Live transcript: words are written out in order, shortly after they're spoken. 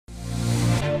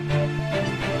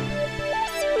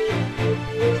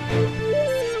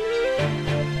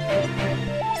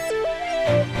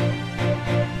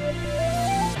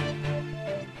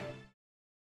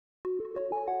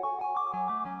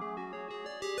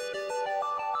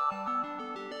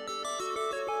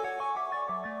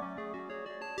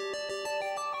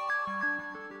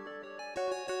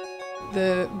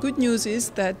The good news is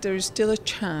that there is still a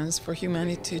chance for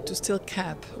humanity to still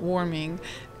cap warming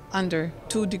under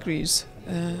 2 degrees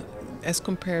as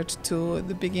compared to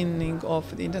the beginning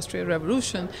of the Industrial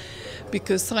Revolution,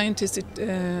 because scientists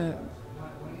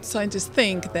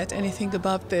think that anything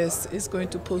above this is going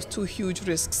to pose 2 huge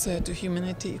risks to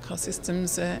humanity,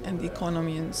 ecosystems, and the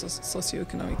economy and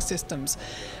socioeconomic systems.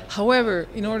 However,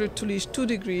 in order to reach 2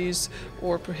 degrees,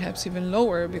 or perhaps even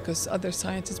lower, because other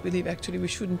scientists believe actually we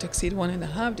shouldn't exceed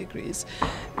 1.5 degrees,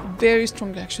 very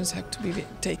strong actions have to be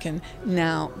taken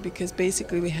now, because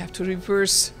basically we have to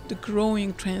reverse the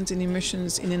growing trends in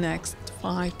emissions in the next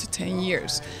 5 to 10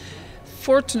 years.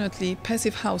 Fortunately,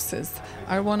 passive houses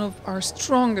are one of our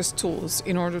strongest tools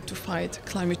in order to fight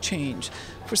climate change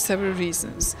for several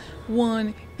reasons.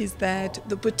 One is that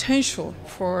the potential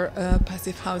for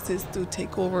passive houses to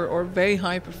take over, or very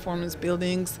high performance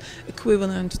buildings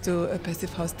equivalent to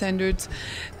passive house standards,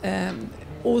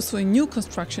 also in new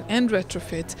construction and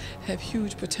retrofit, have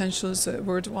huge potentials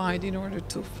worldwide in order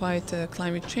to fight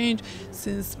climate change,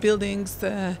 since buildings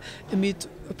emit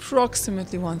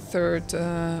approximately 1/3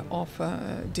 of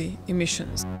the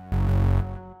emissions.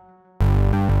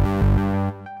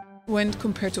 When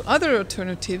compared to other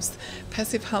alternatives,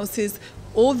 passive houses,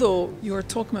 although you're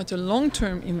talking about a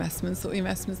long-term investment, so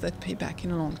investments that pay back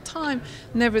in a long time,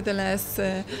 nevertheless,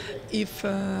 if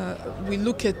we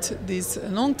look at these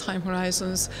long time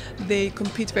horizons, they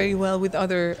compete very well with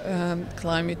other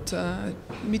climate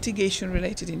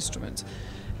mitigation-related instruments.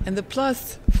 And the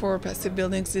plus for passive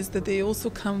buildings is that they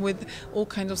also come with all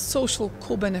kinds of social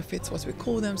co-benefits, what we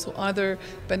call them, so other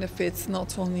benefits,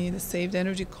 not only the saved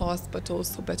energy costs, but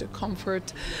also better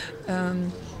comfort,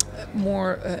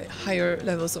 more higher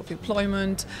levels of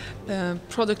employment,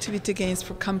 productivity gains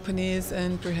for companies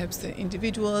and perhaps the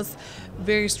individuals,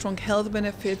 very strong health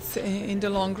benefits in the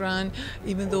long run,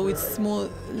 even though it's small,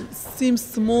 seems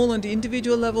small on the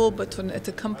individual level, but at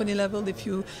the company level, if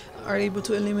you are able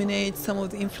to eliminate some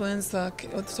of the influenza,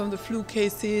 or some of the flu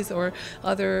cases or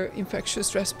other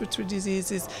infectious respiratory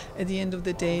diseases, at the end of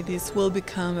the day, this will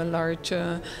become a large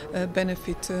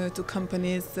benefit to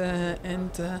companies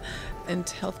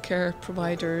and healthcare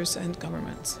providers and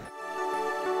governments.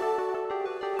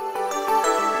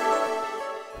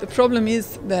 The problem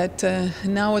is that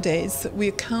nowadays we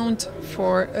account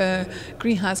for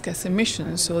greenhouse gas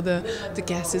emissions, so the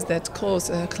gases that cause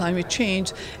climate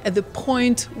change, at the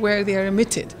point where they are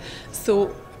emitted.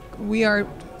 So we are,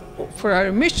 for our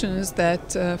emissions,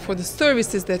 that for the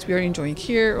services that we are enjoying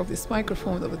here, of this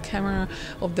microphone, of the camera,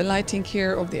 of the lighting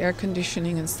here, of the air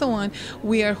conditioning and so on,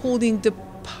 we are holding the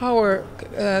power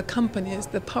companies,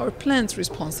 the power plants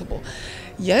responsible.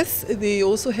 Yes, they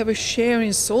also have a share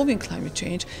in solving climate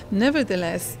change.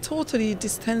 Nevertheless, totally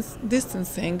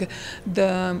distancing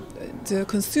the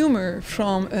consumer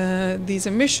from these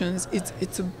emissions,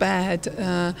 it's a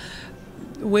bad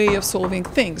way of solving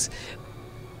things.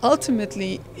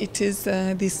 Ultimately, it is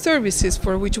these services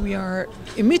for which we are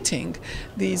emitting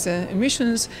these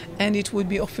emissions, and it would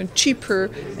be often cheaper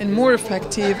and more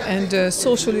effective and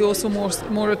socially also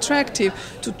more attractive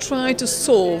to try to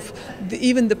solve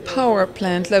even the power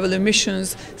plant level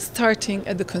emissions, starting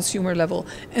at the consumer level.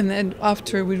 And then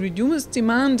after we reduce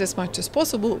demand as much as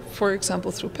possible, for example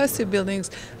through passive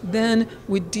buildings, then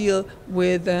we deal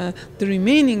with the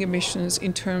remaining emissions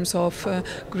in terms of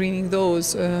greening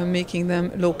those, making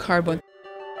them low carbon.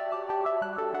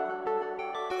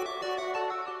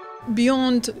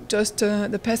 Beyond just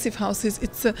the passive houses,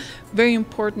 it's very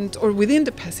important, or within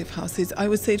the passive houses, I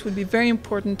would say it would be very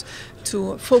important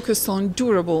to focus on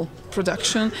durable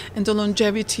production and the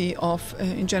longevity of,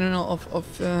 in general,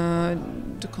 of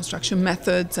the construction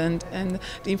methods and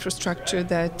the infrastructure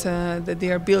that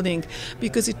they are building.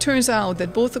 Because it turns out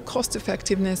that both the cost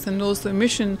effectiveness and also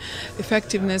emission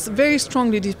effectiveness very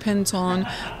strongly depends on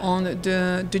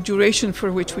the duration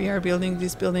for which we are building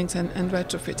these buildings and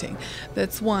retrofitting.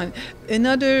 That's one.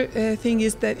 Another thing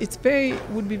is that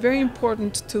would be very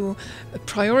important to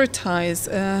prioritize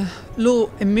low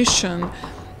emission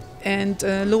and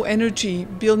low energy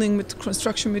building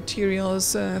construction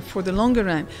materials for the longer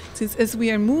run. Since as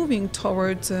we are moving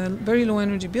towards very low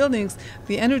energy buildings,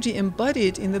 the energy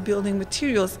embodied in the building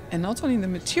materials, and not only in the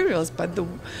materials, but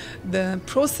the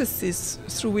processes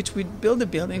through which we build the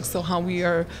buildings, so how we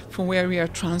are, from where we are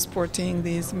transporting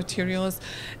these materials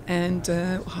and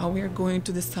how we are going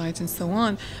to the site and so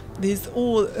on, these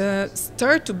all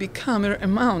start to become or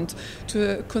amount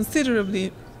to a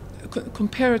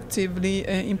comparatively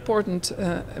important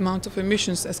amount of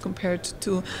emissions as compared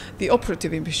to the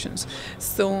operative emissions.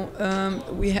 So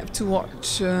we have to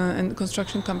watch, and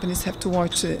construction companies have to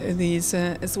watch these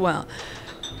as well.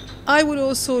 I would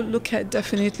also look at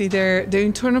definitely their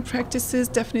internal practices.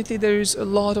 Definitely there is a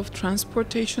lot of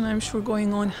transportation, I'm sure,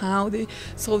 going on, how they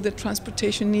solve their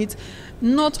transportation needs,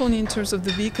 not only in terms of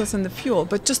the vehicles and the fuel,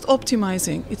 but just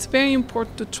optimizing. It's very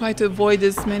important to try to avoid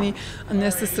as many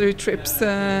unnecessary trips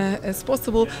as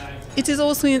possible. It is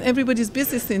also in everybody's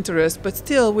business interest, but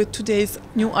still with today's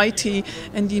new IT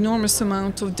and the enormous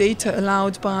amount of data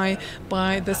allowed by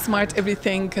the smart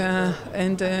everything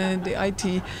and the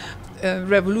IT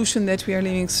revolution that we are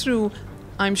living through,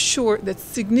 I'm sure that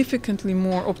significantly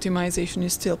more optimization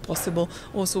is still possible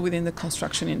also within the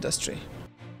construction industry.